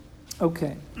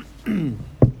Okay.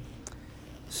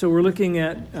 So we're looking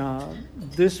at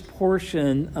this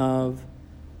portion of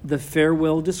the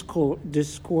farewell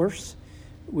discourse,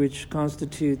 which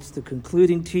constitutes the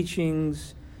concluding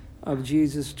teachings of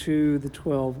Jesus to the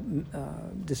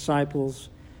 12 disciples,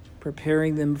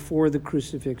 preparing them for the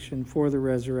crucifixion, for the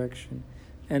resurrection,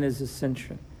 and his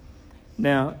ascension.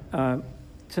 Now,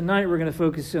 tonight we're going to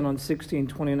focus in on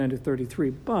 16:29 to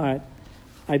 33, but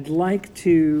I'd like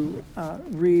to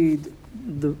read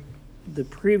the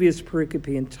previous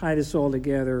pericope and tie this all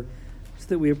together so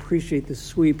that we appreciate the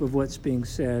sweep of what's being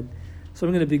said. So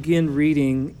I'm going to begin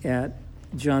reading at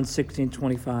John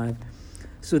 16:25.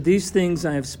 So these things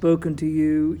I have spoken to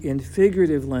you in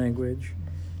figurative language.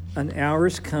 An hour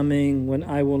is coming when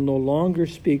I will no longer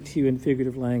speak to you in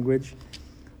figurative language,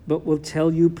 but will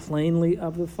tell you plainly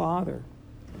of the Father.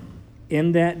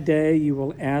 In that day you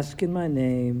will ask in my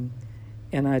name,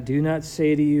 and I do not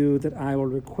say to you that I will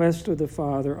request of the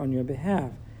Father on your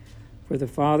behalf. For the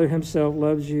Father himself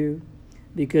loves you,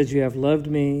 because you have loved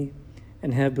me,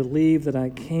 and have believed that I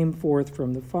came forth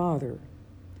from the Father.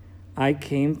 I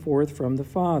came forth from the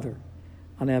Father,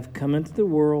 and I have come into the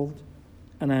world,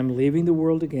 and I am leaving the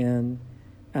world again,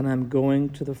 and I am going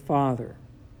to the Father.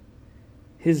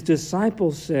 His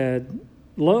disciples said,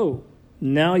 Lo,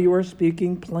 now you are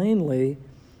speaking plainly,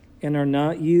 and are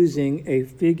not using a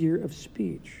figure of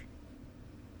speech.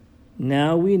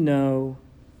 Now we know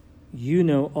you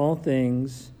know all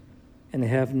things and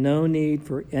have no need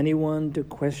for anyone to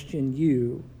question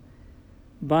you.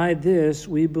 By this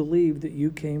we believe that you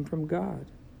came from God.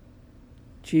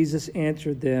 Jesus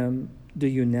answered them, Do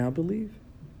you now believe?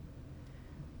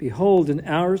 Behold, an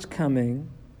hour is coming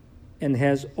and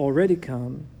has already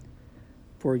come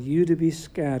for you to be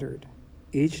scattered,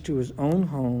 each to his own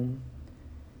home,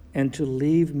 and to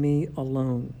leave me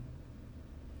alone.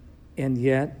 And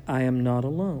yet I am not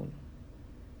alone,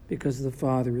 because the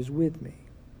Father is with me.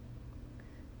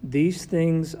 These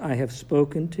things I have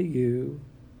spoken to you,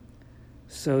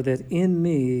 so that in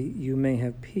me you may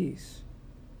have peace.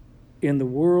 In the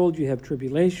world you have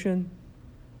tribulation,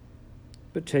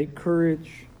 but take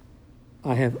courage,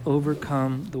 I have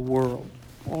overcome the world.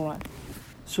 All right,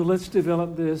 so let's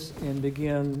develop this and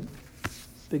begin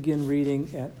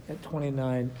reading at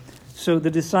 29. So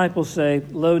the disciples say,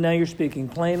 Lo, now you're speaking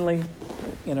plainly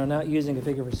and are not using a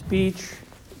figure of speech,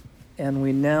 and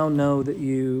we now know that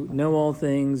you know all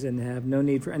things and have no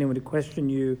need for anyone to question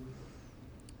you.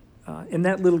 And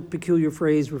that little peculiar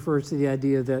phrase refers to the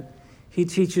idea that he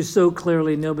teaches so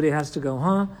clearly nobody has to go,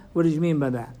 huh? What did you mean by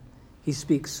that? He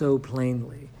speaks so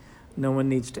plainly. No one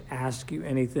needs to ask you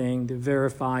anything to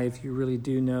verify if you really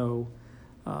do know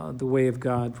the way of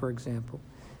God, for example.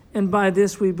 And by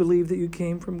this we believe that you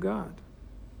came from God.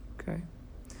 Okay?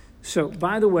 So,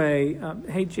 by the way,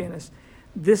 hey Janice,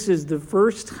 this is the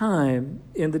first time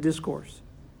in the discourse,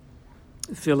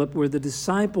 Philip, where the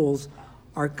disciples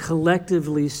are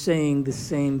collectively saying the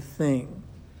same thing.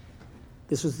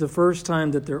 This was the first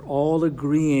time that they're all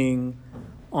agreeing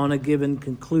on a given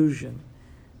conclusion.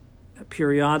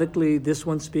 Periodically, this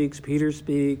one speaks, Peter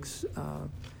speaks,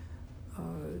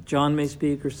 John may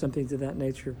speak, or something to that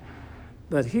nature.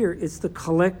 But here, it's the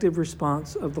collective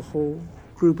response of the whole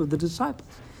group of the disciples.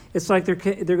 It's like they're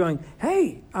going,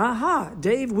 hey, aha,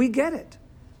 Dave, we get it.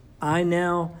 I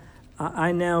now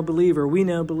believe, or we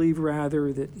now believe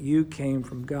rather, that you came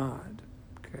from God.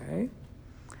 Okay?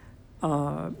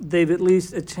 They've at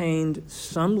least attained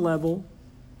some level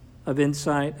of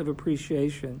insight, of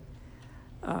appreciation.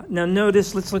 Now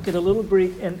notice, let's look at a little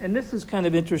Greek, and this is kind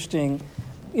of interesting.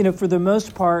 You know, for the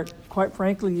most part, quite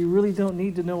frankly, you really don't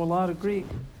need to know a lot of Greek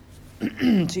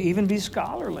to even be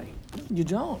scholarly. You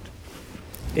don't.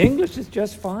 English is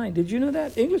just fine. Did you know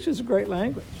that? English is a great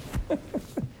language.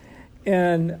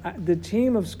 And the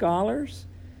team of scholars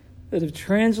that have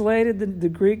translated the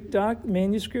Greek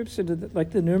manuscripts into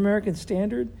the New American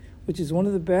Standard, which is one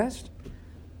of the best,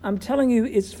 I'm telling you,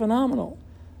 it's phenomenal.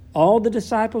 All the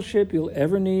discipleship you'll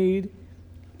ever need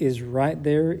is right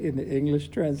there in the English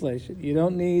translation. You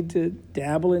don't need to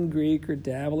dabble in Greek or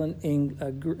dabble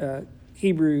in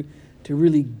Hebrew to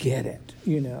really get it,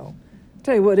 you know. I'll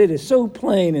tell you what, it is so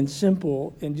plain and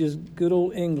simple in just good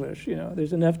old English, you know.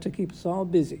 There's enough to keep us all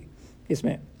busy. Yes,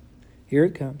 ma'am. Here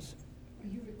it comes. Are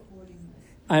you recording this?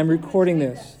 I am recording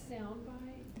this. That sound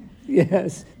bite?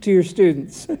 Yes, to your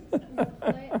students. Play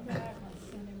it back and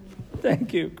send him.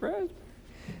 Thank you, Chris.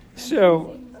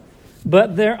 So,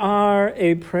 but there are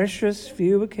a precious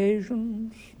few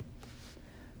occasions.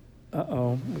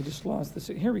 We just lost this.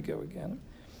 Here we go again.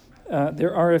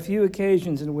 There are a few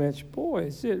occasions in which, boy,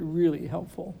 is it really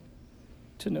helpful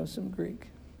to know some Greek.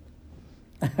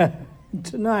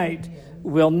 Tonight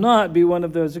will not be one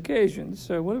of those occasions.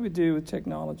 So what do we do with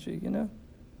technology, you know?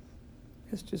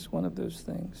 It's just one of those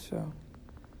things. So,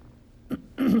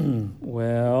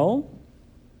 well,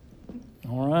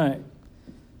 all right.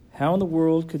 How in the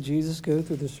world could Jesus go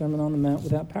through the Sermon on the Mount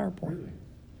without PowerPoint? Really?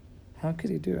 How could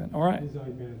he do it? All right. His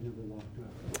iPad never locked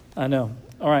up. I know.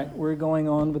 All right, we're going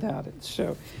on without it.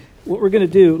 So, what we're going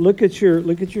to do, look at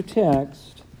your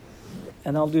text,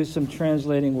 and I'll do some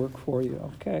translating work for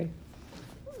you, okay?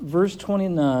 Verse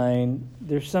 29,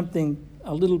 there's something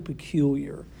a little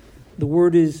peculiar. The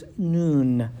word is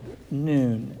noon.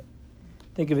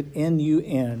 Think of it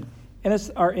N-U-N. And it's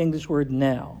our English word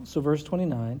now. So verse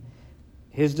 29,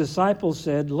 his disciples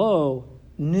said, "Lo,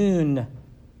 noon.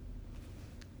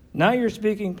 Now you're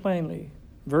speaking plainly."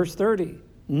 Verse 30,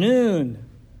 noon.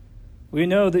 We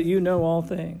know that you know all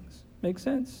things. Makes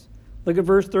sense? Look at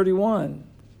verse 31.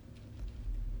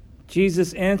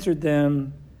 Jesus answered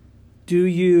them, Do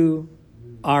you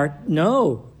RT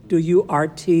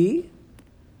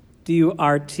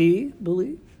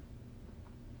believe?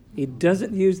 He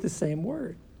doesn't use the same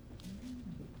word.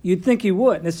 You'd think he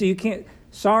would. Now, so you can't,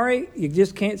 you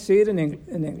just can't see it in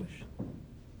English.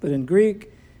 But in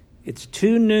Greek, it's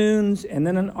 2 noons and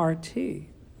then an RT.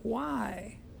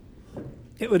 Why?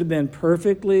 It would have been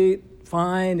perfectly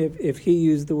fine if he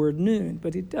used the word noon,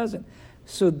 but he doesn't.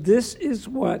 So this is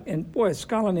what, and boy, a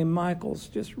scholar named Michaels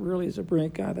just really is a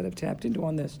brilliant guy that I've tapped into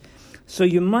on this. So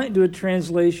you might do a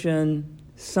translation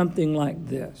something like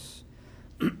this.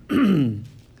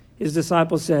 His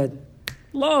disciples said,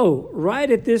 "Lo, right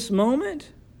at this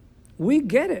moment, we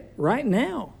get it right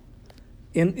now,"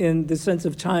 in the sense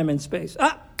of time and space.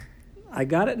 I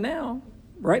got it now,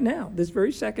 right now, this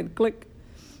very second, click.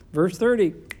 Verse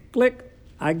 30, click,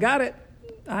 I got it.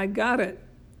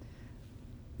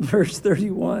 Verse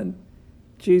 31,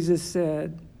 Jesus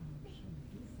said,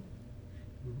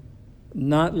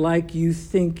 "Not like you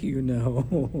think you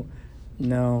know."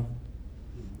 No.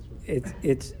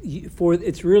 It's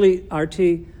really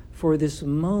RT, for this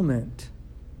moment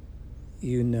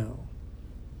you know.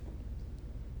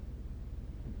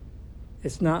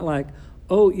 It's not like,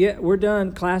 "Oh yeah, we're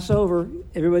done, class over,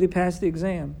 everybody passed the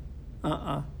exam."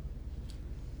 No.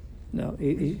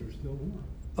 There's still more.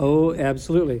 Oh,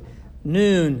 absolutely.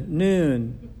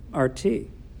 Noon, RT.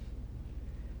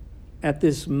 At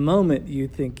this moment, you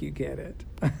think you get it.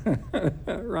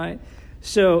 Right?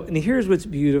 So, and here's what's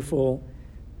beautiful,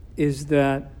 is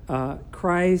that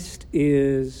Christ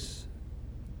is,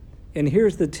 and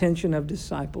here's the tension of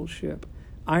discipleship.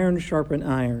 Iron sharpen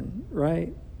iron,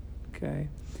 right? Okay.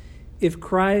 If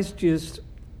Christ just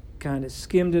kind of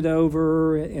skimmed it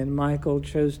over and Michael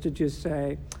chose to just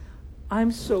say,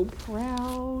 "I'm so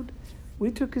proud.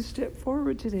 We took a step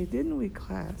forward today, didn't we,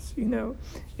 class?" You know,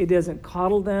 it doesn't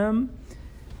coddle them.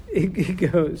 It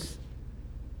goes,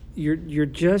 you're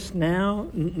just now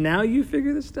you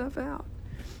figure this stuff out.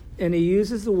 And he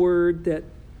uses the word that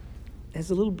has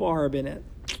a little barb in it.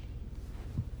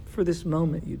 For this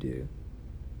moment you do.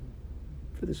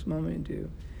 For this moment you do.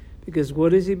 Because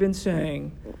what has he been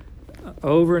saying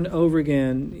over and over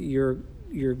again? You're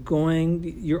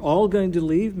all going to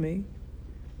leave me.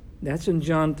 That's in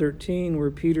John 13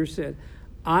 where Peter said,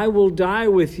 "I will die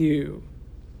with you."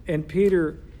 And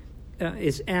Peter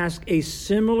is asked a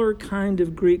similar kind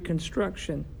of Greek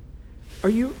construction. Are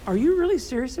you really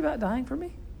serious about dying for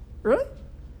me? Really?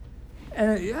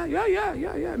 And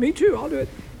yeah, me too, I'll do it.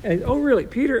 And, "Oh, really?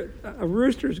 Peter, a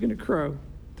rooster is going to crow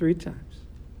 3 times.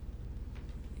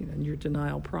 In your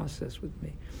denial process with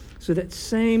me." So that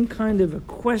same kind of a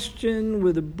question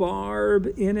with a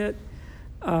barb in it.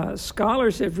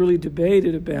 Scholars have really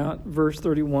debated about verse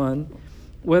 31,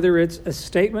 whether it's a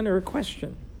statement or a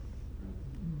question.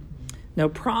 Now,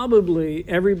 probably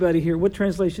everybody here, what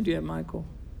translation do you have, Michael?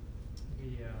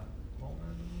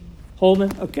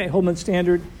 Holman. Okay, Holman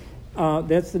Standard.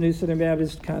 That's the New Southern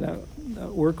Baptist kind of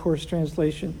workhorse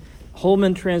translation.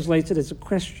 Holman translates it as a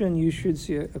question. You should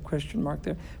see a question mark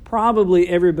there. Probably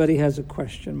everybody has a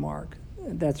question mark.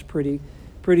 That's pretty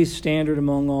standard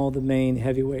among all the main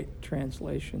heavyweight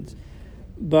translations.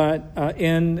 But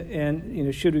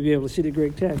should we be able to see the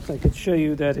Greek text, I could show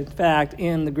you that in fact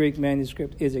in the Greek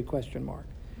manuscript is a question mark.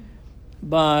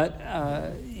 But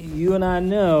you and I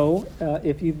know,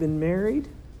 if you've been married,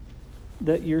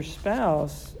 that your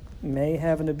spouse may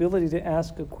have an ability to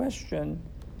ask a question,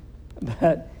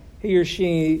 but he or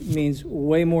she means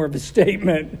way more of a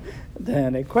statement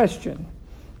than a question.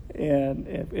 And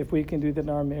if we can do that in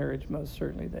our marriage, most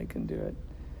certainly they can do it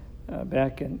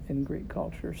back in Greek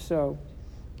culture. So,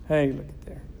 hey, look at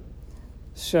there.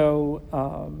 So,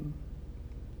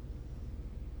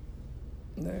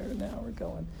 there, now we're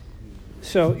going.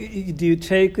 So do you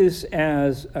take this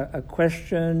as a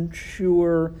question?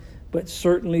 Sure, but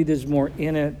certainly there's more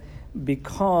in it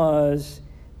because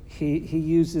he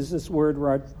uses this word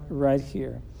right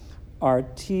here,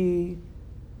 arti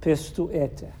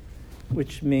pistuete,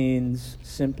 which means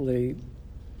simply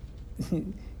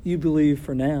you believe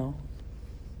for now.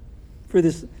 For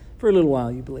a little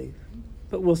while you believe.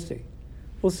 But we'll see.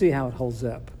 We'll see how it holds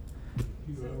up. A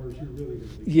few hours, you're really going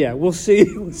to be. Yeah, we'll see.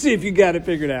 We'll see if you got it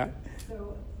figured out.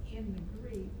 So in the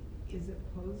Greek, is it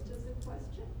posed as a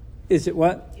question? Is it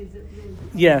what? Is it really?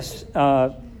 Yes.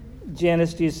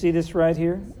 Janice, do you see this right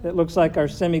here? That looks like our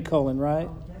semicolon, right?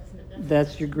 Oh, that's it.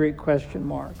 That's your Greek question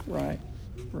mark, right?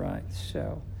 Right.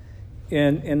 So,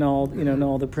 in all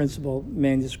the principal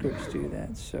manuscripts do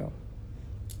that. So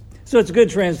it's a good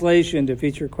translation to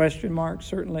feature question marks,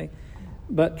 certainly,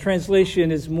 but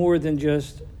translation is more than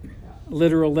just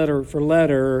literal letter for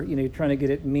letter. You're trying to get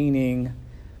at meaning.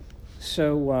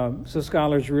 So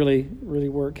scholars really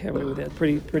work heavily with that.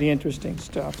 Pretty interesting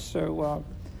stuff. So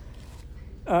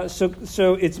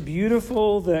it's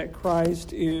beautiful that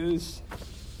Christ is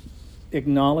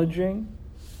acknowledging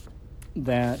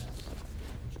that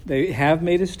they have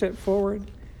made a step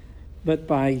forward, but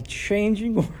by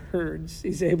changing words,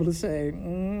 he's able to say,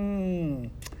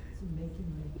 Making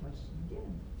the question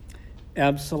again.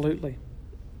 Absolutely.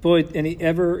 Boy, and he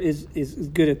ever is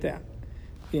good at that.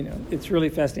 It's really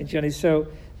fascinating, Jenny. So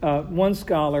one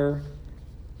scholar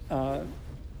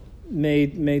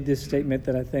made this statement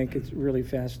that I think is really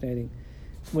fascinating.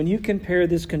 When you compare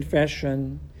this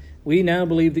confession, we now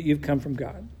believe that you've come from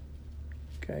God.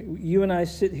 Okay, you and I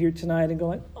sit here tonight and go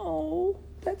like, oh,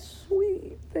 that's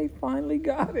sweet. They finally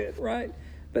got it, right?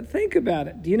 But think about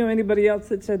it. Do you know anybody else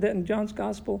that said that in John's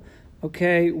gospel?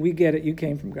 Okay, we get it. You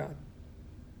came from God.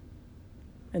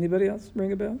 Anybody else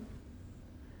ring a bell?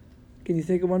 Can you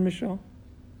think of one, Michelle?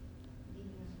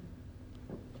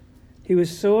 He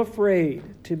was so afraid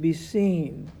to be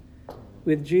seen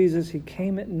with Jesus, he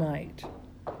came at night.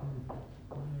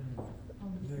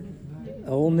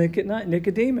 Old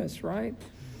Nicodemus, right?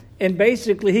 And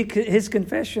basically, his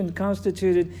confession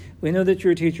constituted, we know that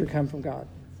you're a teacher come from God.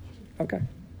 Okay.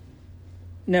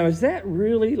 Now, is that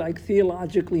really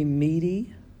theologically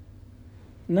meaty?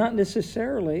 Not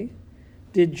necessarily.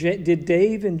 Did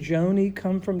Dave and Joni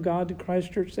come from God to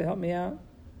Christ Church to help me out?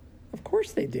 Of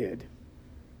course they did.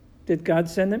 Did God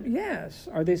send them? Yes.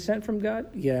 Are they sent from God?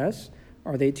 Yes.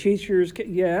 Are they teachers?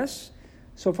 Yes.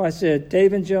 So if I said,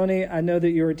 Dave and Joni, I know that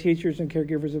you're teachers and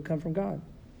caregivers who come from God.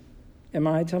 Am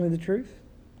I telling the truth?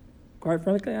 Quite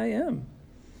frankly, I am.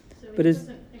 So But he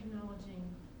wasn't acknowledging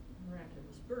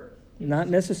miraculous birth. Not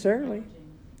necessarily.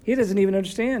 He doesn't even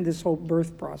understand this whole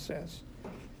birth process.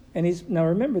 And now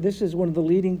remember, this is one of the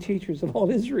leading teachers of all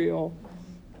Israel,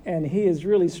 and he is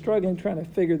really struggling trying to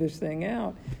figure this thing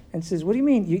out, and says, what do you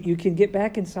mean? You can get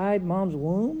back inside mom's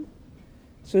womb?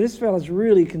 So this fellow's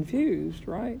really confused,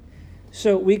 right?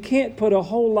 So we can't put a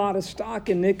whole lot of stock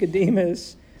in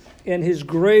Nicodemus and his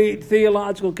great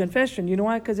theological confession. You know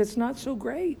why? Because it's not so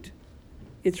great.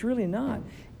 It's really not.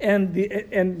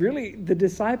 And really the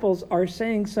disciples are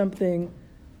saying something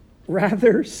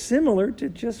rather similar to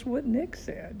just what Nick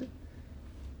said.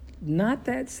 Not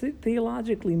that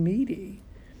theologically meaty.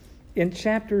 In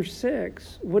chapter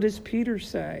 6, what does Peter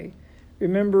say?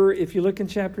 Remember, if you look in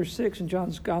chapter 6 in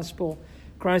John's Gospel,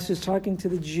 Christ is talking to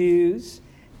the Jews,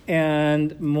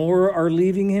 and more are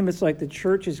leaving him. It's like the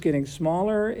church is getting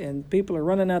smaller, and people are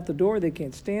running out the door. They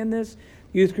can't stand this.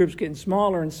 Youth group's getting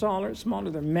smaller and smaller.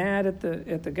 They're mad at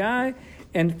the guy.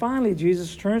 And finally,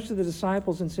 Jesus turns to the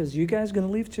disciples and says, you guys going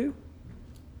to leave too?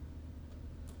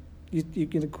 You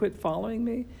going to quit following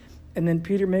me? And then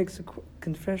Peter makes a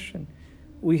confession.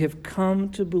 We have come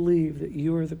to believe that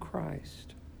you are the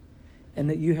Christ and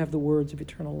that you have the words of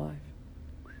eternal life.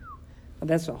 And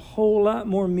that's a whole lot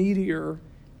more meatier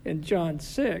in John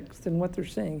 6 than what they're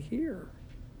saying here.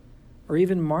 Or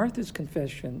even Martha's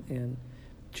confession in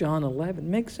John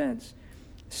 11. Makes sense.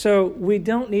 So we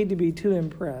don't need to be too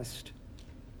impressed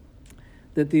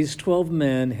that these 12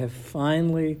 men have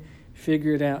finally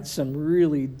figured out some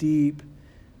really deep,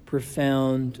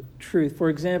 profound truth. For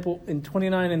example, in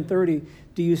 29 and 30,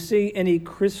 do you see any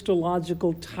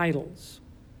Christological titles?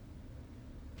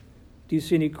 Do you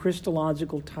see any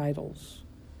Christological titles?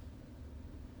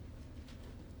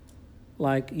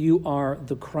 Like you are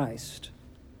the Christ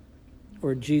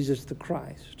or Jesus the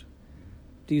Christ.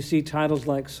 Do you see titles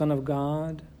like Son of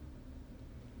God?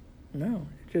 No,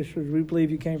 just we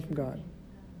believe you came from God.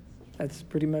 That's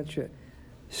pretty much it.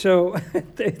 So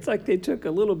it's like they took a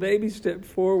little baby step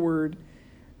forward,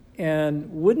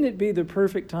 and wouldn't it be the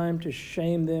perfect time to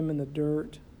shame them in the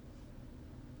dirt?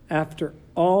 after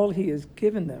all he has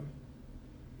given them,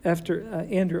 after,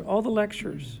 Andrew, all the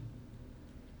lectures,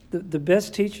 the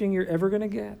best teaching you're ever going to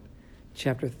get,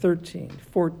 chapter 13,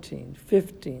 14,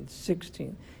 15,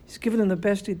 16. He's given them the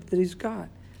best that he's got.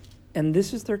 And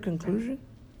this is their conclusion?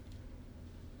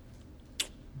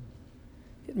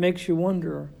 It makes you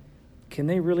wonder, can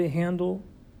they really handle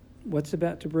what's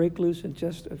about to break loose in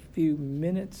just a few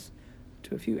minutes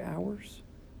to a few hours?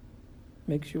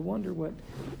 Makes you wonder what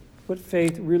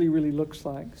faith really, really looks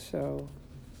like. So,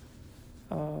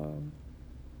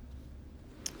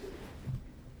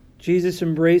 Jesus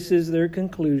embraces their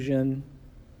conclusion,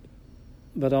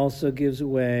 but also gives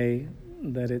away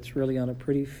that it's really on a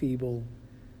pretty feeble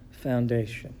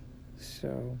foundation.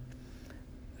 So,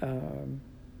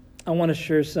 I want to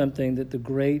share something that the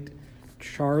great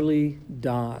Charlie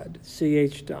Dodd,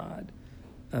 C.H. Dodd,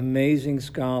 amazing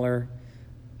scholar,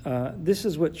 this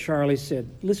is what Charlie said.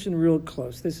 Listen real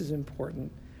close. This is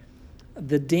important.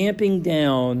 The damping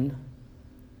down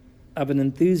of an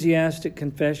enthusiastic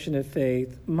confession of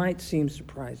faith might seem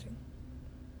surprising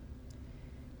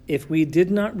if we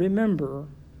did not remember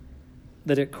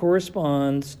that it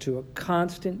corresponds to a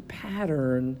constant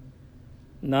pattern,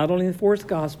 not only in the fourth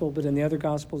gospel, but in the other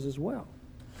gospels as well,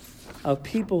 of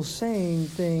people saying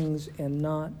things and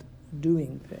not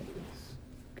doing things.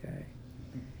 Okay?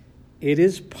 It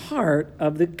is part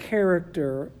of the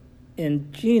character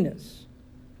and genus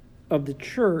of the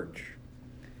church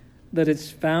that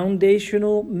its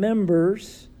foundational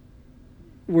members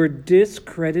were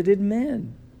discredited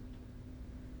men.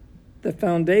 The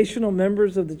foundational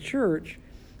members of the church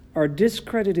are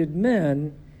discredited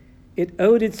men. It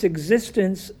owed its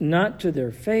existence not to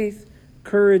their faith,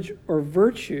 courage, or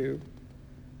virtue,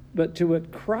 but to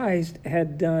what Christ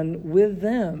had done with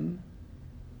them,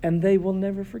 and they will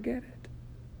never forget it.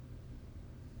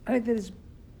 I think that is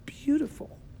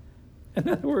beautiful. In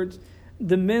other words,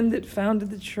 the men that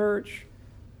founded the church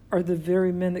are the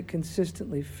very men that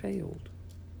consistently failed.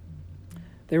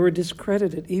 They were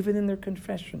discredited, even in their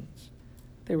confessions.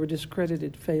 They were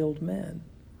discredited, failed men,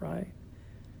 right?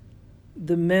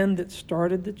 The men that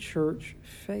started the church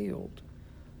failed.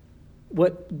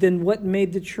 What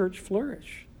made the church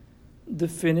flourish? The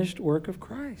finished work of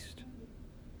Christ.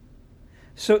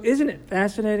 So isn't it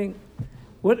fascinating?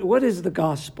 What is the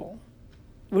gospel?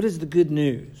 What is the good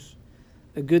news?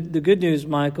 The good news,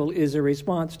 Michael, is a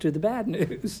response to the bad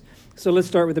news. So let's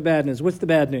start with the bad news. What's the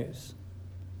bad news?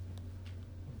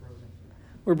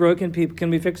 We're broken people. Can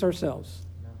we fix ourselves?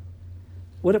 No.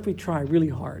 What if we try really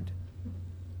hard?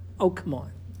 Oh, come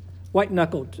on.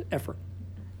 White-knuckled effort.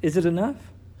 Is it enough?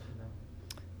 No.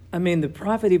 I mean, the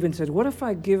prophet even said, what if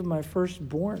I give my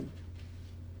firstborn?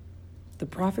 The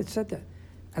prophet said that.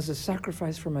 As a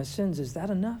sacrifice for my sins, is that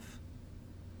enough?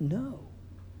 No.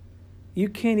 You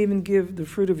can't even give the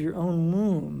fruit of your own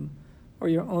womb or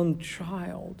your own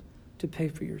child to pay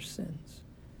for your sins.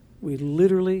 We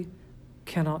literally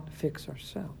cannot fix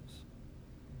ourselves.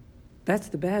 That's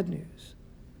the bad news.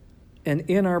 And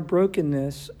in our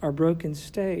brokenness, our broken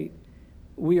state,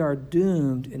 we are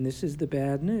doomed, and this is the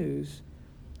bad news,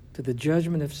 to the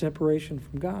judgment of separation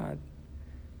from God,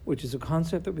 which is a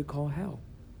concept that we call hell.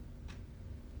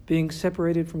 Being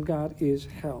separated from God is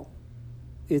hell.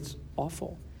 It's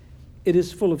awful. It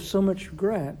is full of so much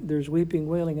regret, there's weeping,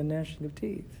 wailing, and gnashing of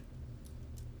teeth.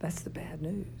 That's the bad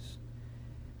news.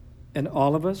 And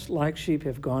all of us, like sheep,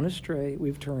 have gone astray.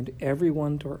 We've turned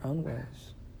everyone to our own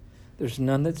ways. There's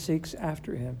none that seeks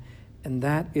after him. And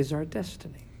that is our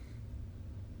destiny.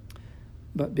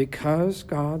 But because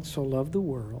God so loved the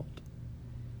world,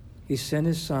 he sent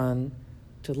his Son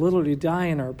to literally die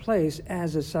in our place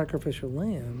as a sacrificial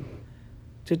lamb,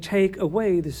 to take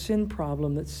away the sin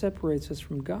problem that separates us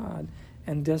from God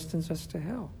and destines us to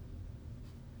hell.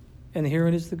 And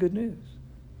herein is the good news.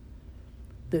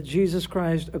 That Jesus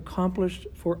Christ accomplished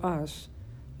for us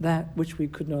that which we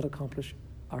could not accomplish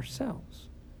ourselves.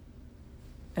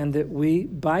 And that we,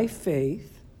 by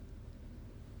faith,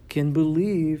 can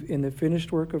believe in the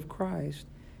finished work of Christ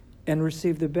and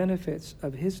receive the benefits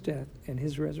of his death and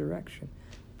his resurrection.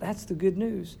 That's the good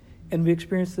news. And we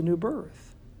experience the new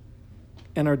birth.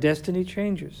 And our destiny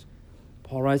changes.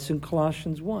 Paul writes in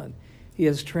Colossians 1, he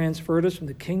has transferred us from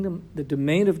the kingdom, the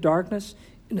domain of darkness,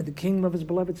 into the kingdom of his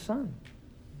beloved Son.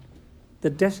 The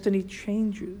destiny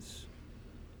changes.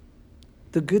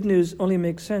 The good news only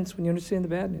makes sense when you understand the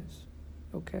bad news.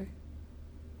 Okay?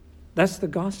 That's the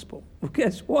gospel. Well,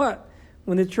 guess what?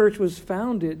 When the church was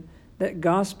founded, that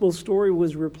gospel story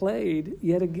was replayed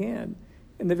yet again.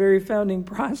 In the very founding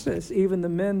process, even the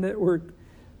men that were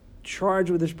charged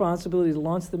with the responsibility to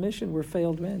launch the mission were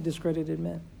failed men, discredited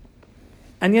men.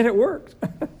 And yet it worked.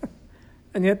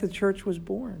 And yet the church was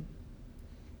born.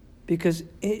 Because,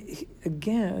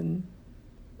 again,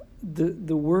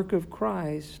 the work of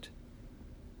Christ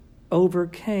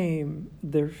overcame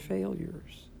their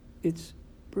failures. It's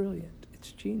brilliant.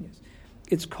 It's genius.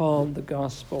 It's called the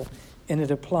gospel, and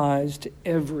it applies to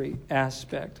every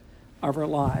aspect of our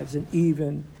lives, and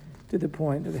even to the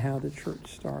point of how the church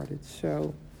started.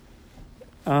 So,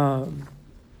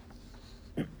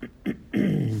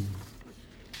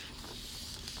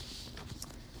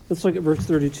 let's look at verse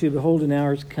 32. Behold, an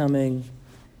hour is coming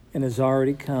and has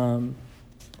already come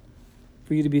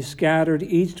for you to be scattered,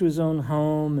 each to his own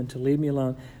home, and to leave me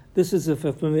alone. This is the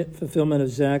fulfillment of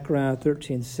Zechariah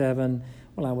 13:7.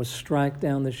 Well, I will strike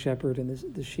down the shepherd, and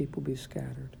the sheep will be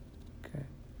scattered. Okay.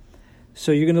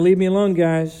 So you're going to leave me alone,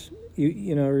 guys.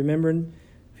 You know, remember a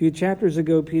few chapters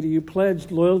ago, Peter, you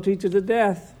pledged loyalty to the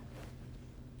death.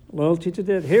 Loyalty to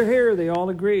death. Hear, hear, they all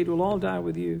agreed. We'll all die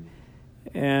with you.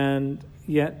 And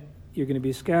yet, you're going to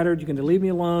be scattered. You're going to leave me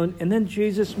alone. And then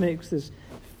Jesus makes this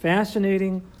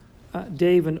fascinating,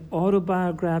 Dave, an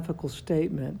autobiographical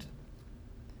statement.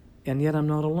 And yet I'm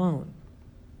not alone,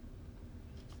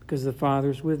 because the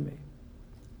Father's with me.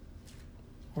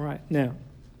 All right, now,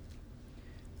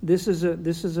 this is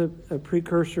a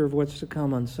precursor of what's to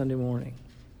come on Sunday morning.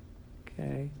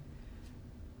 Okay?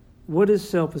 What is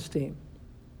self-esteem?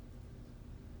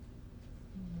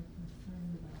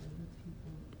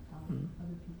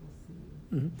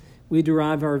 Mm-hmm. We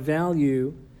derive our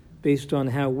value based on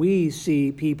how we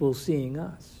see people seeing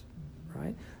us,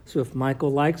 right? So if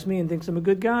Michael likes me and thinks I'm a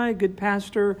good guy, good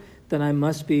pastor, then I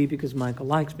must be because Michael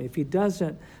likes me. If he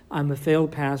doesn't, I'm a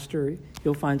failed pastor.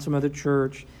 He'll find some other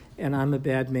church, and I'm a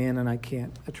bad man, and I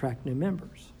can't attract new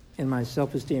members. And my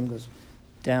self-esteem goes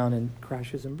down and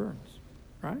crashes and burns,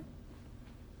 right?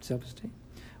 Self-esteem.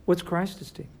 What's Christ's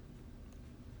esteem?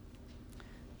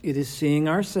 It is seeing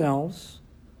ourselves,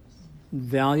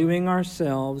 valuing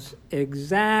ourselves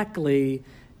exactly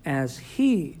as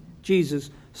he,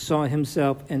 Jesus, saw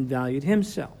himself and valued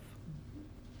himself.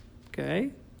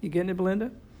 Okay? You getting it,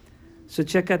 Belinda? So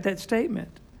check out that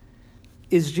statement.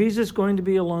 Is Jesus going to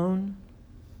be alone?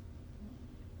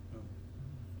 No.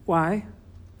 Why?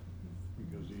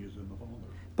 Because he is in the Father.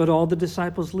 But all the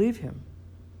disciples leave him.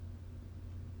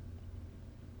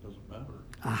 Doesn't matter.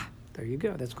 Ah, there you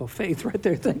go. That's called faith right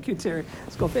there. Thank you, Terry.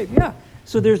 It's called faith. Yeah.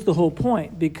 So there's the whole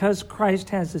point. Because Christ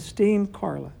has esteem,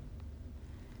 Carla,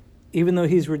 even though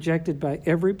he's rejected by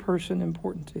every person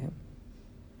important to him,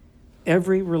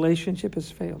 every relationship has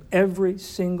failed. Every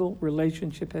single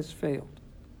relationship has failed.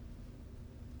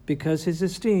 Because his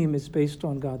esteem is based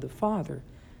on God the Father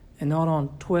and not on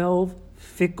 12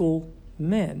 fickle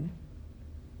men,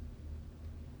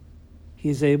 he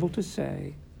is able to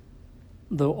say,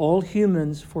 though all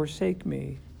humans forsake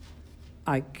me,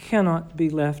 I cannot be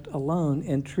left alone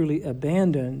and truly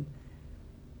abandoned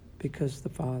because the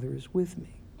Father is with me.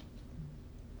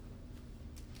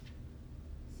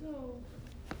 So,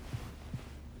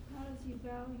 how does he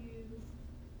value,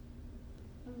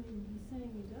 I mean, he's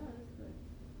saying he does, but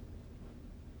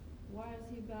why is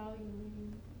he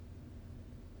valuing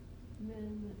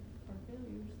men that are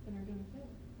failures and are going to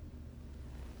fail?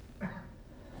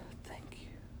 Thank you.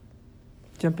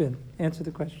 Jump in. Answer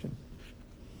the question.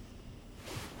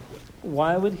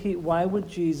 Why would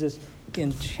Jesus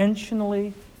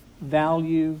intentionally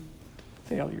value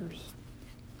failures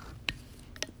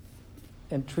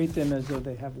and treat them as though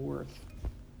they have worth?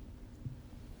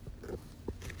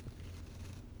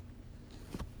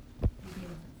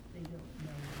 They don't know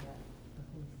that the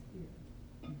Holy Spirit,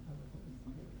 until the Holy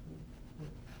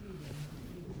Spirit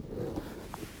will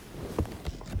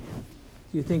through them.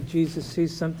 Do you think Jesus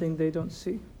sees something they don't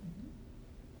see?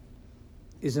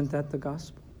 Isn't that the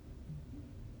gospel?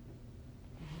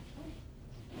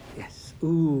 Yes.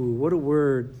 Ooh, what a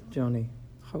word, Joni.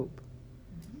 Hope.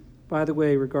 By the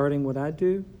way, regarding what I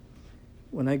do,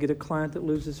 when I get a client that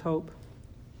loses hope,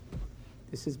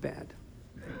 this is bad.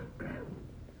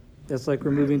 That's like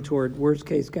we're moving toward worst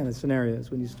case kind of scenarios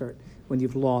when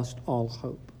you've lost all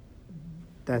hope.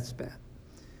 That's bad.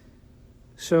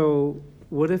 So,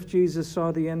 what if Jesus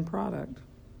saw the end product?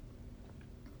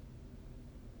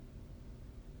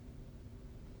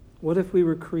 What if we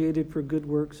were created for good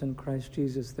works in Christ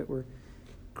Jesus that were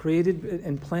created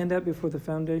and planned out before the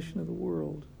foundation of the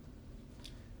world?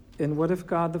 And what if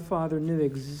God the Father knew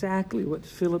exactly what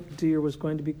Philip Deer was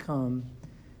going to become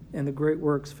and the great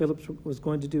works Philip was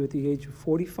going to do at the age of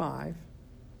 45?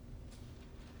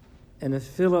 And if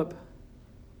Philip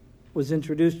was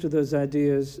introduced to those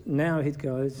ideas, now he'd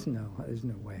go, there's no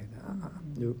way.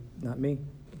 Nope, not me.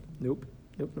 Nope.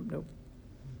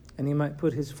 And he might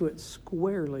put his foot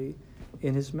squarely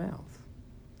in his mouth.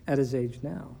 at his age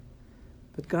now.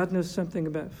 But God knows something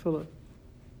about Philip,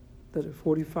 that at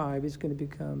 45 he's going to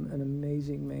become an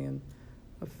amazing man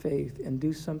of faith and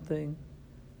do something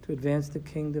to advance the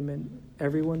kingdom, and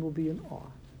everyone will be in awe.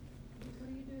 What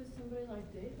do you do with somebody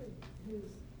like David,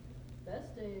 whose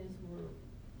best days were,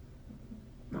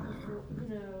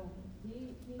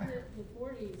 he hit the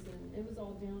 40s and it was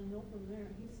all downhill from there.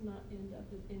 He does not end up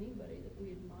with anybody that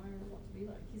we admire and want to be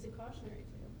like. He's a cautionary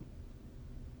tale.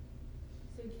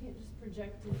 So you can't just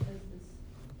project it as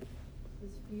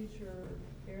this future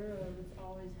arrow that's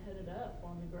always headed up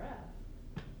on the graph.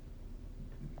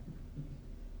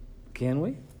 Can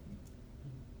we?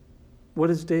 What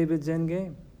is David's end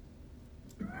game?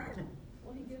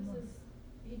 Well,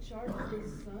 he charges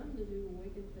his son to do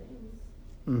wicked things.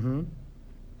 Mm-hmm.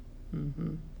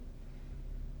 Mm-hmm.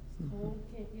 It's cold,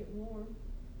 can't get warm.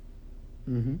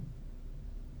 Mm-hmm.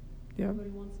 Yeah. Nobody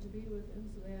wants to be with him,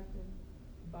 so they have to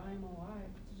buy him a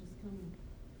wife to just come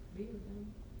be with him.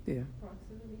 Yeah.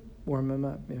 Proximity. Warm him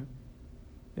up. Yeah.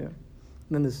 Yeah.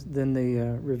 Then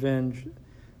the revenge,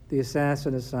 the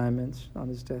assassin assignments on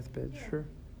his deathbed. Yeah. Sure.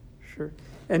 Sure.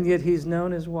 And yet he's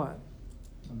known as what?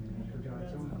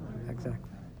 Exactly.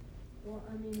 Well,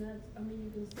 you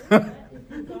can say that if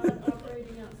you're God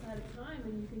operating outside of time,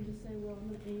 and you can just say, well, I'm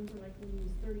going to aim for like when he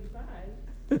was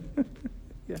 35.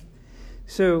 Yeah.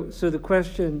 So the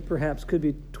question perhaps could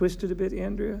be twisted a bit,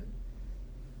 Andrea,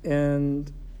 and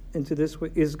into this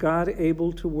way: is God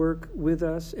able to work with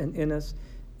us and in us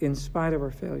in spite of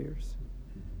our failures?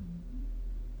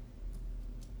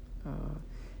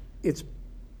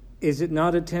 Is it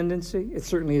not a tendency? It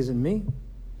certainly is in me.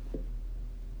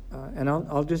 And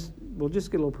we'll just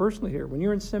get a little personal here. When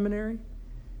you're in seminary,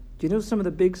 do you know some of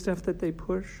the big stuff that they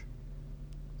push?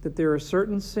 That there are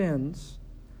certain sins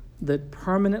that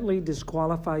permanently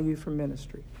disqualify you from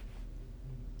ministry.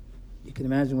 You can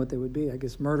imagine what they would be. I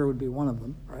guess murder would be one of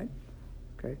them, right?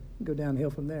 Okay, go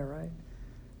downhill from there, right?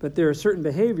 But there are certain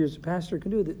behaviors a pastor can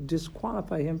do that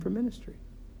disqualify him from ministry.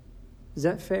 Is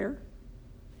that fair?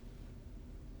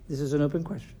 This is an open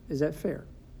question. Is that fair?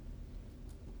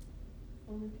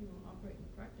 Only if you want to operate in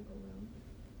the practical realm.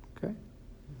 Okay.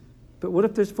 But what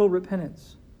if there's full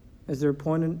repentance? Is there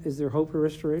hope for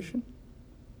restoration?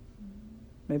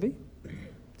 Maybe.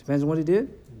 Depends on what he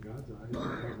did. In God's eyes,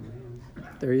 man.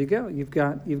 There you go. You've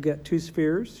got two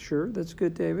spheres. Sure, that's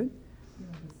good, David. The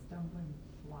stumbling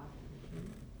block.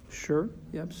 Sure,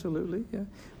 yeah, absolutely, yeah.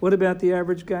 What about the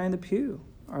average guy in the pew?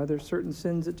 Are there certain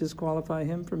sins that disqualify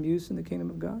him from use in the kingdom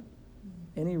of God?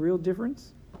 Any real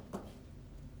difference?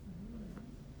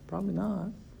 Probably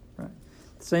not, right?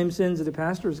 The same sins that a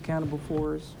pastor is accountable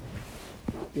for as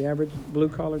the average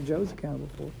blue-collar Joe is accountable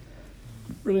for.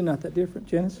 Really not that different.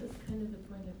 Janice? This is kind of the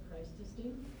point of Christ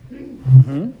esteem.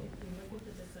 Mm-hmm. If you look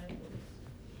at the disciples,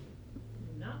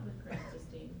 not with Christ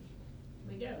esteem,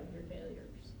 we go, you're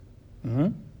failures. Mm-hmm.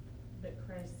 But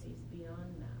Christ sees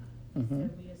beyond that. Mm-hmm. So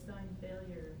we assign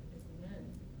failure as men,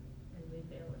 and we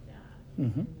fail at that.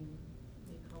 Mm-hmm. And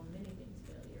we call many things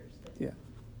failures. But Yeah.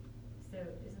 So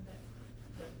isn't that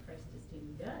what Christ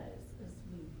esteem does? Is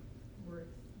we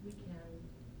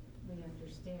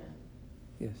understand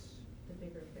Yes. the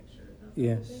bigger picture of the whole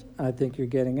Yes, thing? I think you're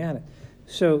getting at it.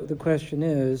 So the question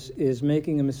is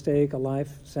making a mistake a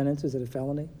life sentence? Is it a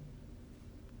felony?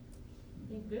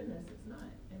 Thank goodness it's not.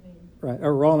 I mean, Right.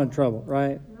 Or we're all in trouble,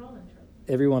 right? we're all in trouble.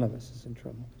 Every one of us is in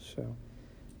trouble. So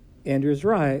Andrew's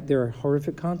right. There are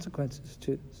horrific consequences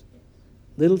to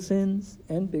little sins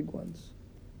and big ones.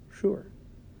 Sure.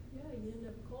 Yeah, you end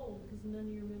up cold because none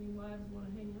of your many wives want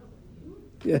to hang out with you.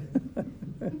 Yeah.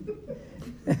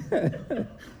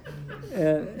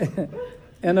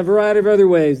 and a variety of other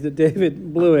ways that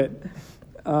David blew it.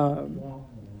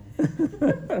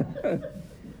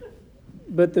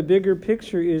 But the bigger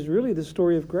picture is really the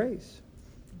story of grace.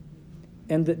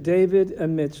 And that David,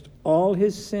 amidst all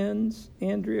his sins,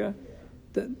 Andrea,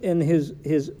 and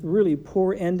his really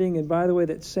poor ending, and by the way,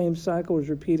 that same cycle was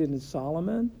repeated in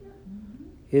Solomon.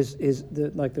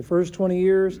 The first 20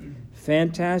 years,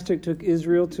 fantastic, took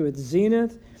Israel to its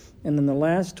zenith, and then the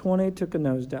last 20 took a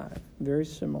nosedive. Very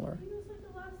similar. You know, it's like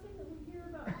the last thing that we hear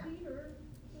about Peter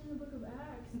in the book of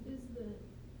Acts is that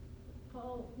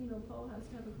Paul has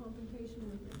to have a confrontation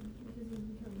with him because he's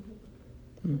become a hypocrite.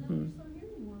 And now we just don't hear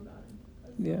any more about him.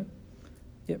 That's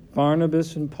Yeah.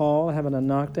 Barnabas and Paul having a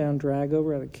knockdown drag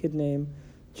over at a kid named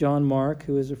John Mark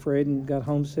who was afraid and got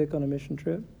homesick on a mission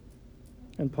trip.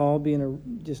 And Paul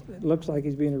it looks like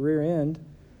he's being a rear end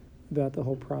about the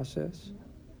whole process.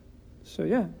 So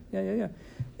yeah.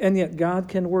 And yet God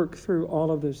can work through all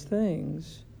of those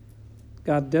things.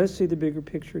 God does see the bigger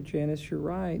picture, Janice, you're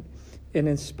right. And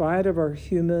in spite of our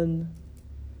human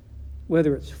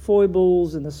whether it's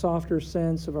foibles in the softer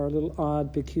sense of our little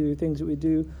odd, peculiar things that we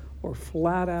do, or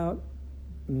flat out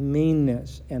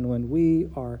meanness. And when we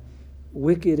are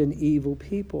wicked and evil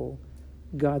people,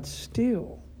 God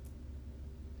still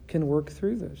can work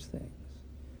through those things.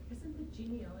 Isn't the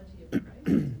genealogy of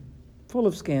Christ Full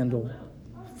of scandal.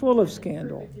 Hello. Full of That's a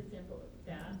scandal. perfect example of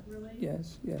that, really.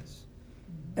 Yes.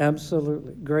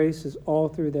 Absolutely. Grace is all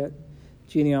through that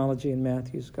genealogy in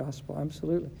Matthew's gospel.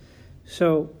 Absolutely.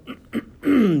 So,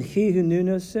 he who knew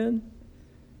no sin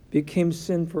became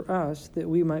sin for us that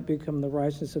we might become the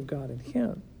righteousness of God in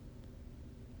him.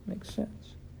 Makes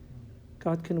sense.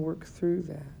 God can work through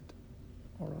that.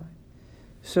 All right.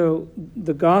 So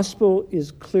the gospel is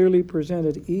clearly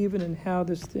presented even in how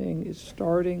this thing is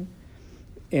starting,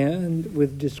 and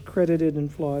with discredited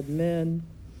and flawed men.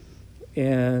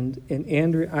 And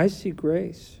Andrea, I see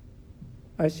grace.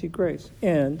 I see grace.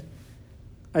 And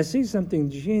I see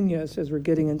something genius as we're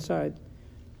getting inside.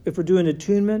 If we're doing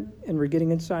attunement and we're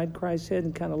getting inside Christ's head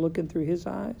and kind of looking through his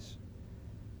eyes,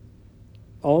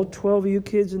 all 12 of you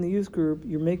kids in the youth group,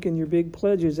 you're making your big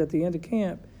pledges at the end of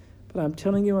camp. But I'm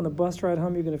telling you, on the bus ride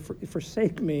home, you're going to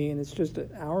forsake me, and it's just an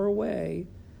hour away.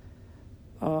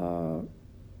 And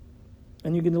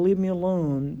you're going to leave me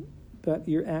alone, but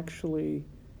you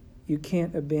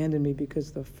can't abandon me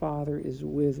because the Father is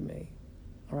with me.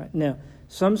 All right. Now,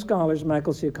 some scholars,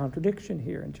 Michael, see a contradiction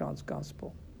here in John's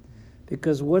Gospel.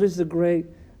 Because what is the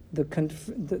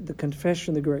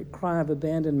confession, the great cry of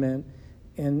abandonment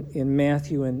in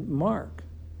Matthew and Mark?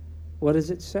 What does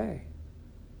it say?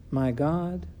 My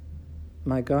God,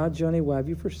 Johnny, why have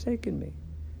you forsaken me?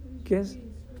 Guess.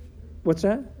 What's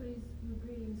that?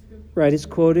 Right, it's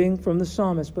quoting from the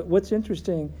psalmist. But what's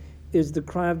interesting is the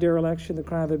cry of dereliction, the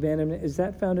cry of abandonment. Is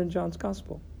that found in John's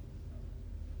Gospel?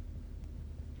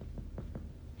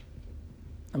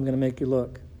 I'm going to make you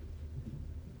look.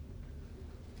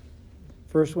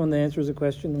 First one that answers the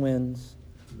question wins.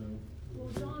 Well,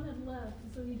 John had left,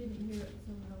 so he didn't hear it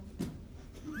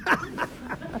somehow.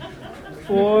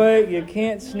 Boy, you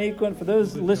can't sneak one. For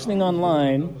those listening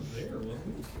online,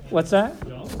 what's that?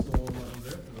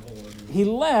 He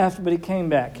left, but he came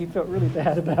back. He felt really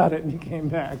bad about it, and he came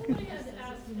back. Somebody had to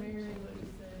ask Mary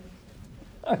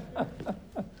what he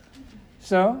said.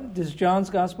 So, does John's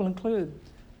Gospel include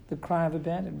the cry of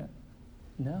abandonment?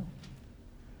 No.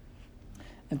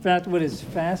 In fact, what is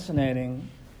fascinating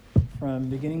from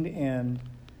beginning to end,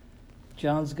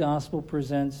 John's Gospel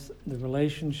presents the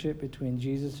relationship between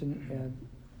Jesus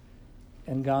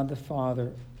and God the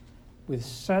Father with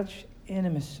such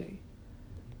intimacy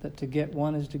that to get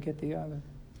one is to get the other.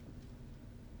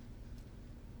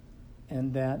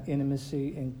 And that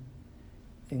intimacy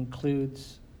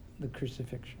includes the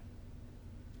crucifixion.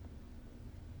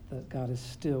 That God is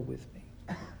still with me.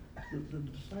 The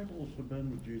disciples have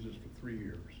been with Jesus for 3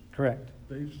 years. Correct.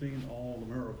 They've seen all the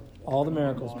miracles. All the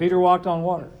miracles. Peter walked on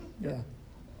water. Yeah.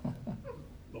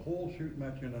 The whole shoot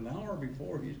match in an hour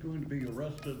before he's going to be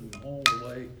arrested and hauled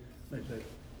away. They say,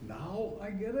 now I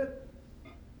get it?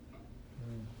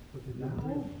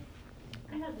 Now?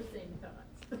 I had the same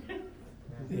thoughts.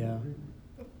 Yeah.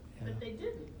 But they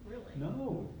didn't, really.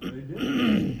 No, they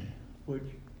didn't. Which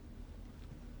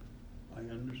I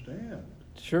understand.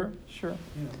 Sure. You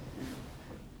know,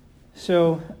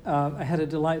 So I had a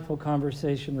delightful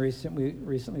conversation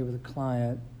recently with a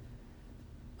client.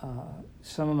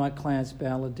 Some of my clients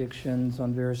battle addictions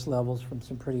on various levels, from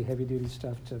some pretty heavy-duty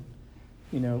stuff to,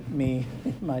 me,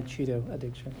 my Cheeto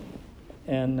addiction.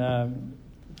 And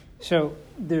so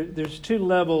there's two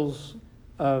levels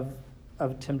of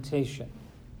temptation.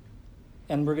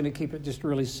 And we're going to keep it just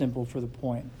really simple for the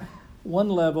point. One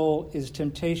level is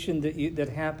temptation that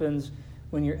happens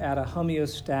when you're at a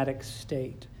homeostatic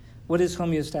state. What is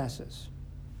homeostasis?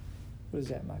 What is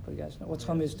that, Michael? You guys know? What's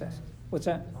homeostasis? What's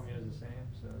that? Is the same,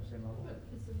 so same level.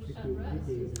 It's at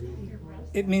rest.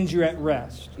 It means you're at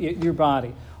rest, your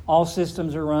body. All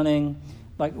systems are running.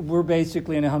 Like, we're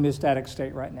basically in a homeostatic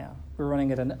state right now. We're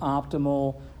running at an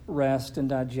optimal rest and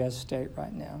digest state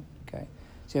right now. Okay,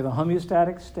 so you have a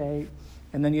homeostatic state,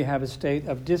 and then you have a state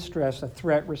of distress, a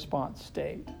threat response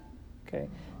state. Okay,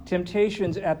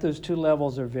 temptations at those two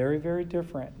levels are very, very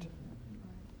different.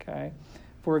 Okay,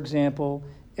 for example,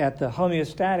 at the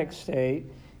homeostatic state,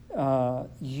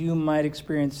 you might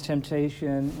experience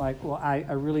temptation like, well, I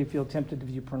really feel tempted to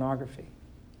view pornography.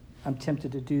 I'm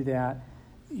tempted to do that.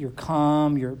 You're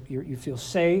calm, you feel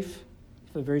safe,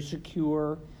 you feel very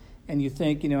secure, and you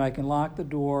think, I can lock the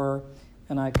door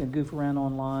and I can goof around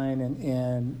online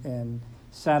and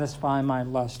satisfy my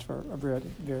lust for a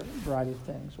variety of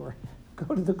things, or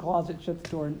go to the closet, shut the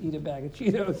door, and eat a bag of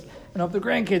Cheetos. And hope the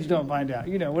grandkids don't find out.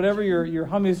 Whatever your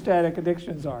homeostatic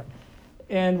addictions are.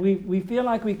 And we feel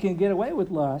like we can get away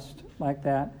with lust like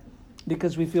that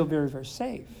because we feel very, very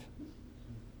safe.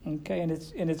 Okay, and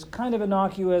it's kind of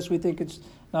innocuous. We think it's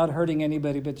not hurting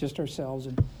anybody but just ourselves.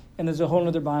 And there's a whole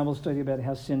other Bible study about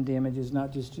how sin damages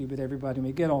not just you but everybody. And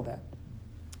we get all that.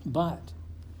 But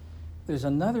there's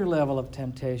another level of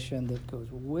temptation that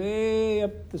goes way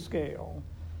up the scale,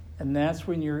 and that's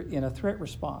when you're in a threat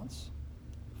response.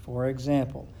 For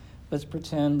example, let's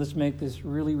make this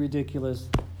really ridiculous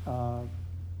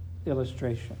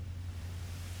illustration.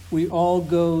 We all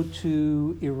go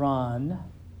to Iran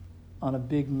on a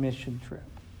big mission trip.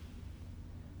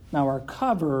 Now, our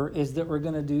cover is that we're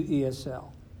going to do ESL.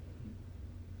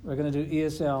 We're going to do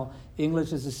ESL,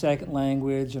 English as a second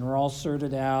language, and we're all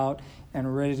sorted out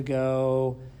and ready to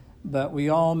go, but we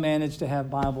all manage to have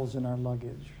Bibles in our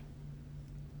luggage.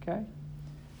 Okay?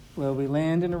 Well, we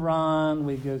land in Iran,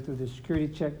 we go through the security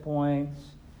checkpoints,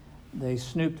 they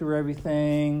snoop through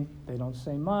everything, they don't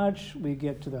say much, we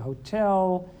get to the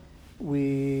hotel,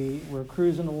 we're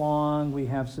cruising along, we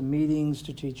have some meetings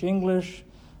to teach English,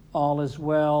 all is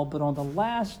well, but on the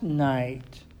last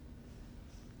night,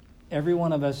 every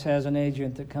one of us has an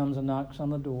agent that comes and knocks on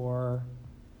the door.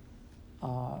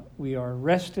 We are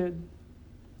arrested.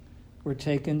 We're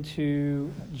taken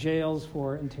to jails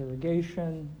for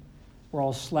interrogation. We're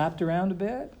all slapped around a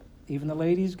bit. Even the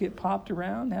ladies get popped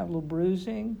around, have a little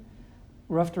bruising,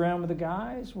 roughed around with the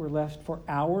guys. We're left for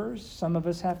hours. Some of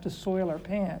us have to soil our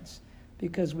pants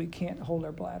because we can't hold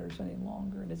our bladders any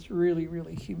longer. And it's really,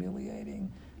 really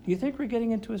humiliating. Do you think we're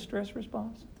getting into a stress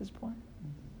response at this point?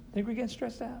 Think we're getting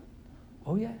stressed out?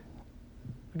 Oh, yeah.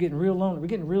 We're getting real lonely. We're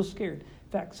getting real scared.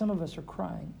 In fact, some of us are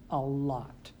crying a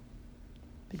lot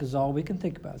because all we can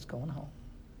think about is going home.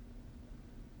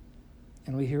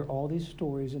 And we hear all these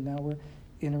stories, and now we're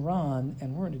in Iran,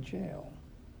 and we're in a jail.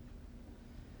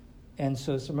 And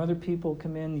so some other people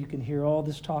come in. You can hear all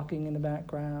this talking in the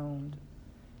background,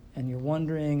 and you're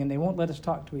wondering, and they won't let us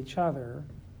talk to each other,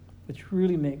 which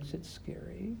really makes it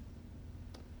scary.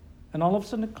 And all of a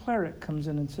sudden, a cleric comes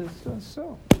in and says,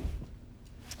 so,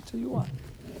 I'll tell you what,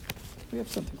 we have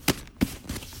something.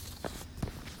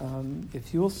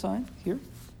 If you will sign here,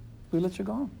 we'll let you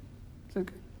go on. Is that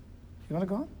okay? You want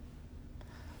to go on?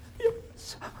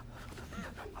 Yes.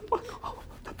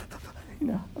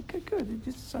 Okay, good.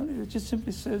 It just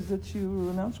simply says that you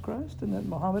renounce Christ and that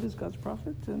Muhammad is God's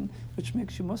prophet, and which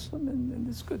makes you Muslim, and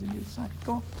it's good. And you sign.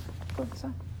 Go on. Go on,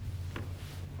 sign.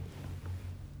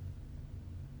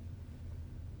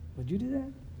 Would you do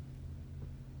that?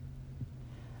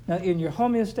 Now, in your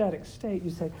homeostatic state, you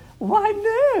say, why,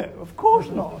 no, of course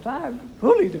not. I'm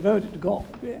fully devoted to God.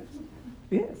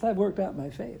 Yes, I've worked out my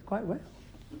faith quite well.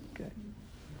 Okay.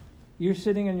 You're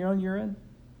sitting in your own urine.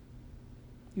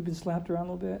 You've been slapped around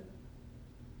a little bit.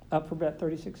 Up for about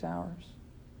 36 hours.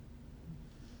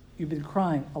 You've been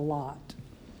crying a lot.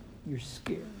 You're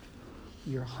scared.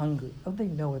 You're hungry. Oh, they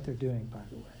know what they're doing, by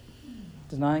the way.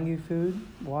 Denying you food,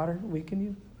 water, weaken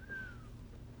you.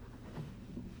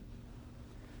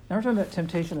 Now we're talking about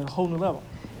temptation at a whole new level.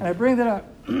 And I bring that up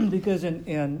because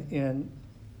in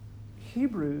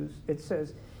Hebrews it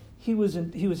says he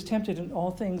was tempted in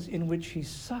all things in which he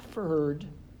suffered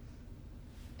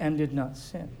and did not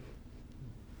sin.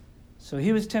 So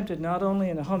he was tempted not only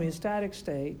in a homeostatic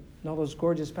state, and all those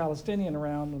gorgeous Palestinians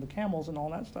around with the camels and all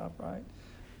that stuff, right?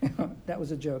 That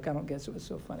was a joke. I don't guess it was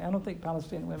so funny. I don't think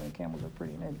Palestinian women and camels are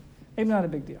pretty. Maybe not a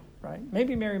big deal, right?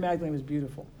 Maybe Mary Magdalene was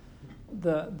beautiful.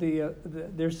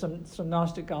 There's some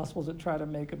Gnostic Gospels that try to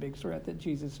make a big threat that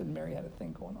Jesus and Mary had a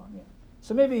thing going on. Yeah.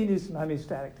 So maybe he knew some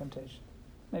homeostatic temptation.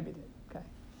 Maybe he did. Okay.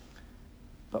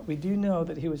 But we do know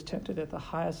that he was tempted at the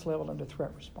highest level under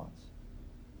threat response.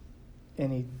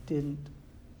 And he didn't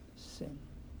sin.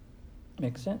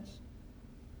 Makes sense?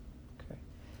 Okay.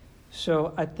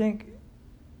 So I think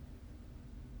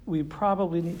we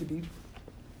probably need to be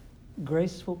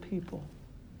graceful people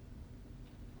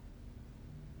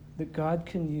that God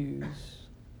can use,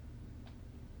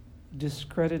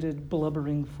 discredited,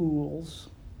 blubbering fools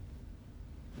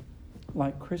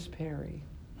like Chris Perry,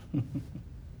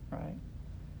 right?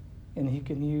 And he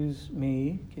can use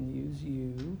me, can use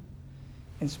you,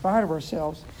 in spite of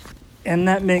ourselves. And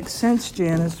that makes sense,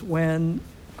 Janice, when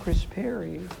Chris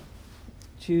Perry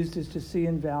chooses to see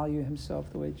and value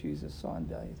himself the way Jesus saw and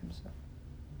valued himself.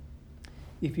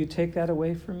 If you take that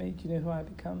away from me, do you know who I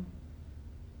become?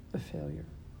 A failure.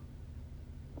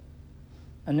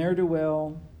 A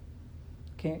ne'er-do-well,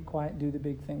 can't quite do the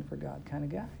big thing for God kind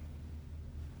of guy.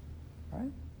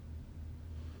 Right?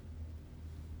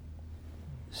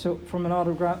 So from an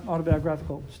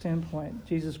autobiographical standpoint,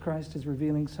 Jesus Christ is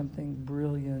revealing something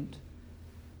brilliant,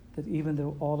 that even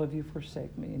though all of you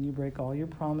forsake me and you break all your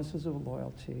promises of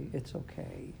loyalty, it's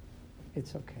okay.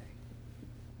 It's okay.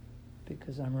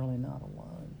 Because I'm really not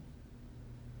alone.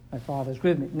 My Father's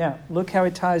with me. Now, look how he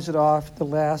ties it off, the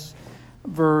last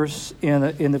verse in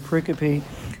the pericope.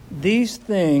 These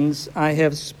things I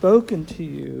have spoken to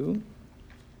you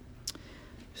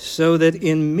so that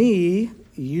in me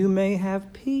you may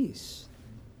have peace.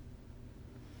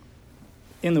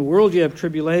 In the world you have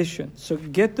tribulation. So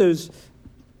get those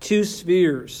two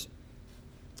spheres.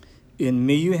 In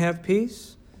me you have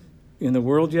peace. In the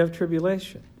world you have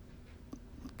tribulation.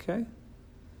 Okay?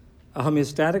 A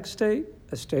homeostatic state,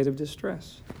 a state of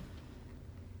distress.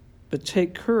 But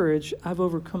take courage, I've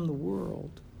overcome the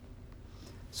world.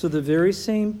 So the very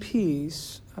same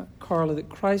peace, Carla, that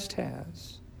Christ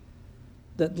has,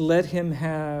 that let him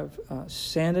have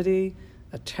sanity,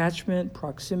 attachment,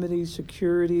 proximity,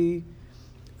 security,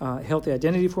 healthy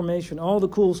identity formation, all the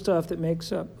cool stuff that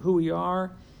makes up who we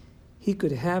are, he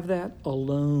could have that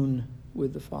alone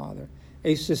with the Father.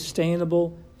 A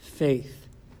sustainable faith,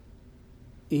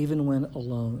 even when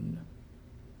alone,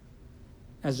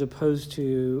 as opposed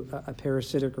to a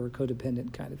parasitic or a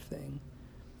codependent kind of thing.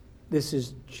 This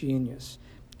is genius.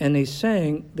 And he's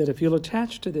saying that if you'll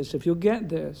attach to this, if you'll get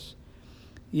this,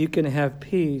 you can have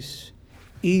peace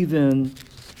even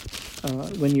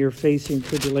when you're facing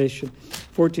tribulation.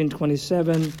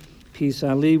 14:27, peace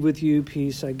I leave with you,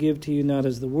 peace I give to you, not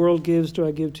as the world gives do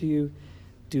I give to you.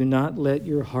 Do not let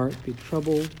your heart be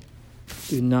troubled.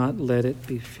 Do not let it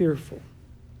be fearful.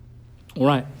 All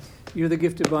right, you're the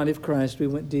gifted body of Christ. We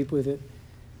went deep with it.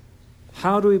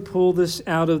 How do we pull this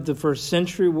out of the first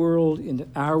century world into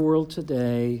our world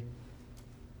today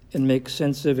and make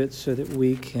sense of it so that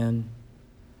we can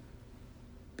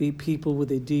be people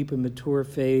with a deep and mature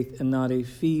faith and not a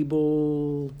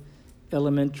feeble,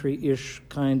 elementary-ish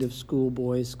kind of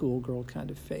schoolboy, schoolgirl kind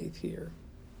of faith here?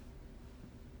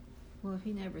 Well, if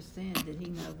he never sinned, did he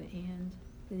know the end?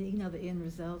 Did he know the end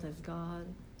result as God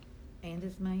and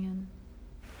as man?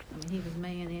 I mean, he was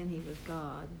man and he was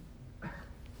God.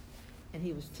 And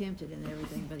he was tempted in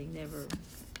everything, but he never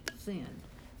sinned.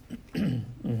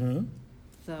 Mm-hmm.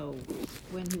 So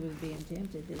when he was being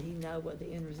tempted, did he know what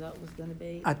the end result was going to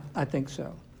be? I think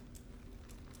so.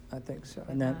 I think so. That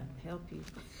And that, might help you.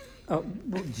 oh,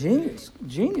 well,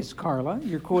 genius, Carla.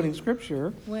 You're quoting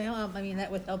scripture. Well, I mean,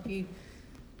 that would help you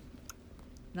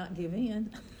not give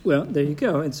in. Well, there you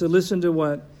go. And so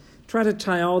try to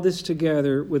tie all this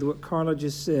together with what Carla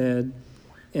just said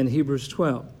in Hebrews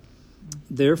 12.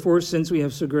 Therefore, since we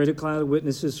have so great a cloud of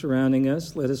witnesses surrounding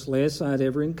us, let us lay aside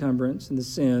every encumbrance and the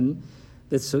sin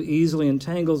that so easily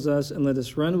entangles us, and let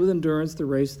us run with endurance the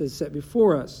race that's set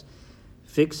before us.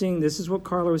 This is what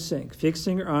Carla was saying,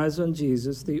 fixing our eyes on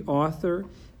Jesus, the author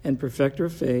and perfecter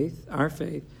of faith, our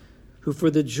faith, who for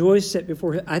the joy set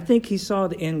before him, I think he saw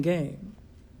the end game.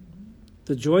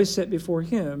 The joy set before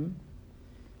him,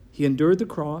 he endured the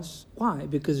cross. Why?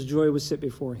 Because joy was set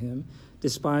before him.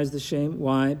 Despised the shame.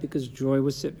 Why? Because joy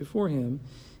was set before him.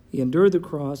 He endured the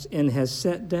cross and has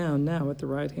sat down now at the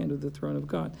right hand of the throne of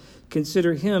God.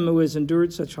 Consider him who has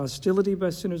endured such hostility by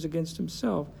sinners against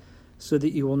himself, so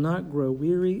that you will not grow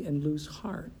weary and lose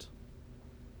heart.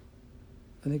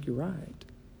 I think you're right.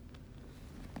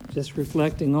 Just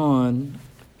reflecting on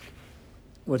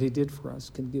what he did for us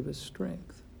can give us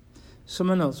strength.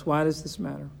 Someone else, why does this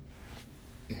matter?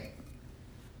 It's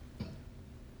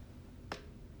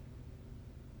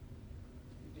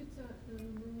the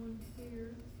number one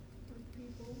fear of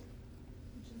people,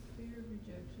 which is fear of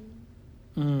rejection.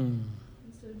 And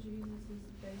so Jesus is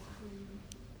basically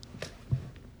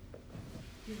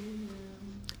giving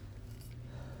them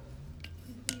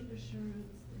complete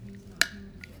assurance that he's not going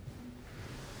to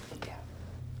reject them.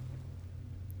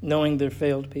 Knowing they're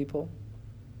failed people.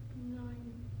 Knowing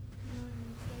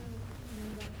himself,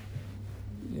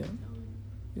 Yeah.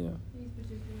 Yeah. these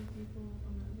particular people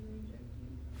I'm not going to reject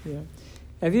you. Yeah.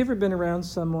 Have you ever been around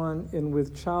someone and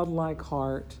with childlike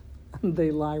heart,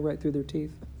 they lie right through their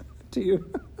teeth to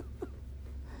you?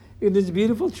 In this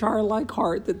beautiful childlike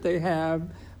heart that they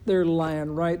have, they're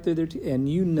lying right through their teeth, and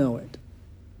you know it.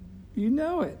 You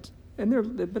know it.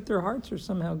 But their hearts are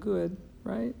somehow good,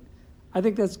 right? I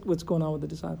think that's what's going on with the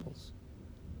disciples.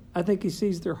 I think he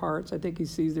sees their hearts. I think he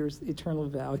sees their eternal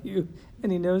value,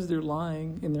 and he knows they're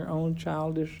lying in their own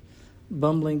childish,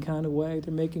 bumbling kind of way.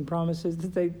 They're making promises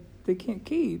that they can't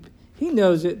keep. He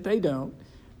knows it, they don't.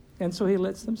 And so he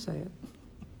lets them say it.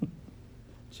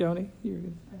 Joni, you're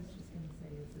good. I was just going to say,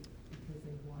 is it because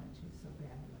they want to so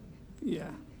badly?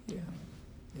 Yeah.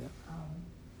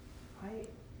 I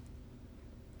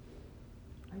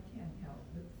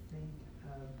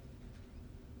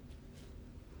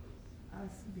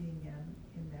us being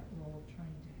in that role of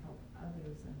trying to help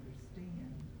others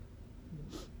understand,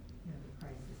 the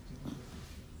crisis esteem,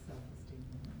 self-esteem,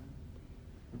 and whatnot.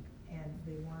 And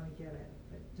they want to get it,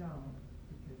 but don't,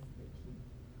 because they keep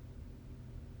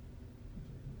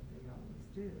doing what they always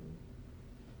do.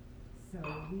 So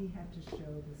we have to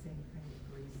show the same kind of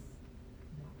grace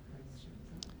that Christ shows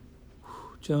us.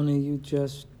 Joni, you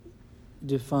just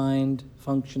defined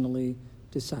functionally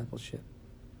discipleship.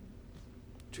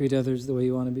 Treat others the way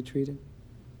you want to be treated.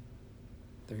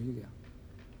 There you go.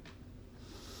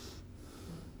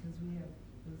 Because we have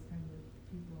those kind of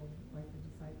people, like the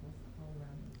disciples, all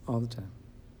around us. All the time.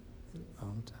 So it's-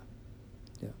 All the time.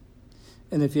 Yeah.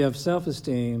 And if you have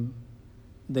self-esteem,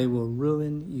 they will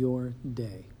ruin your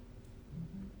day.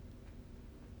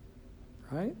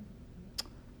 Right?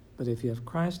 But if you have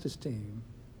Christ esteem,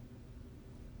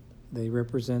 they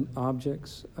represent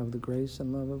objects of the grace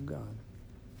and love of God.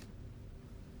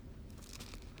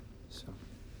 So,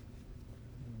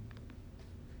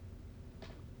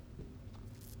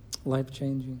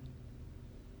 life-changing.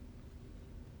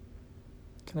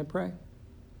 Can I pray?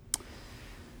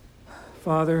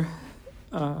 Father,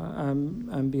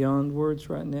 I'm beyond words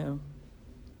right now.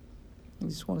 I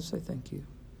just want to say thank you.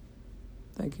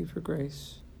 Thank you for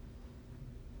grace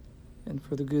and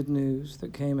for the good news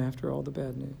that came after all the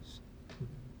bad news.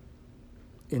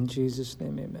 In Jesus'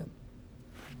 name, amen.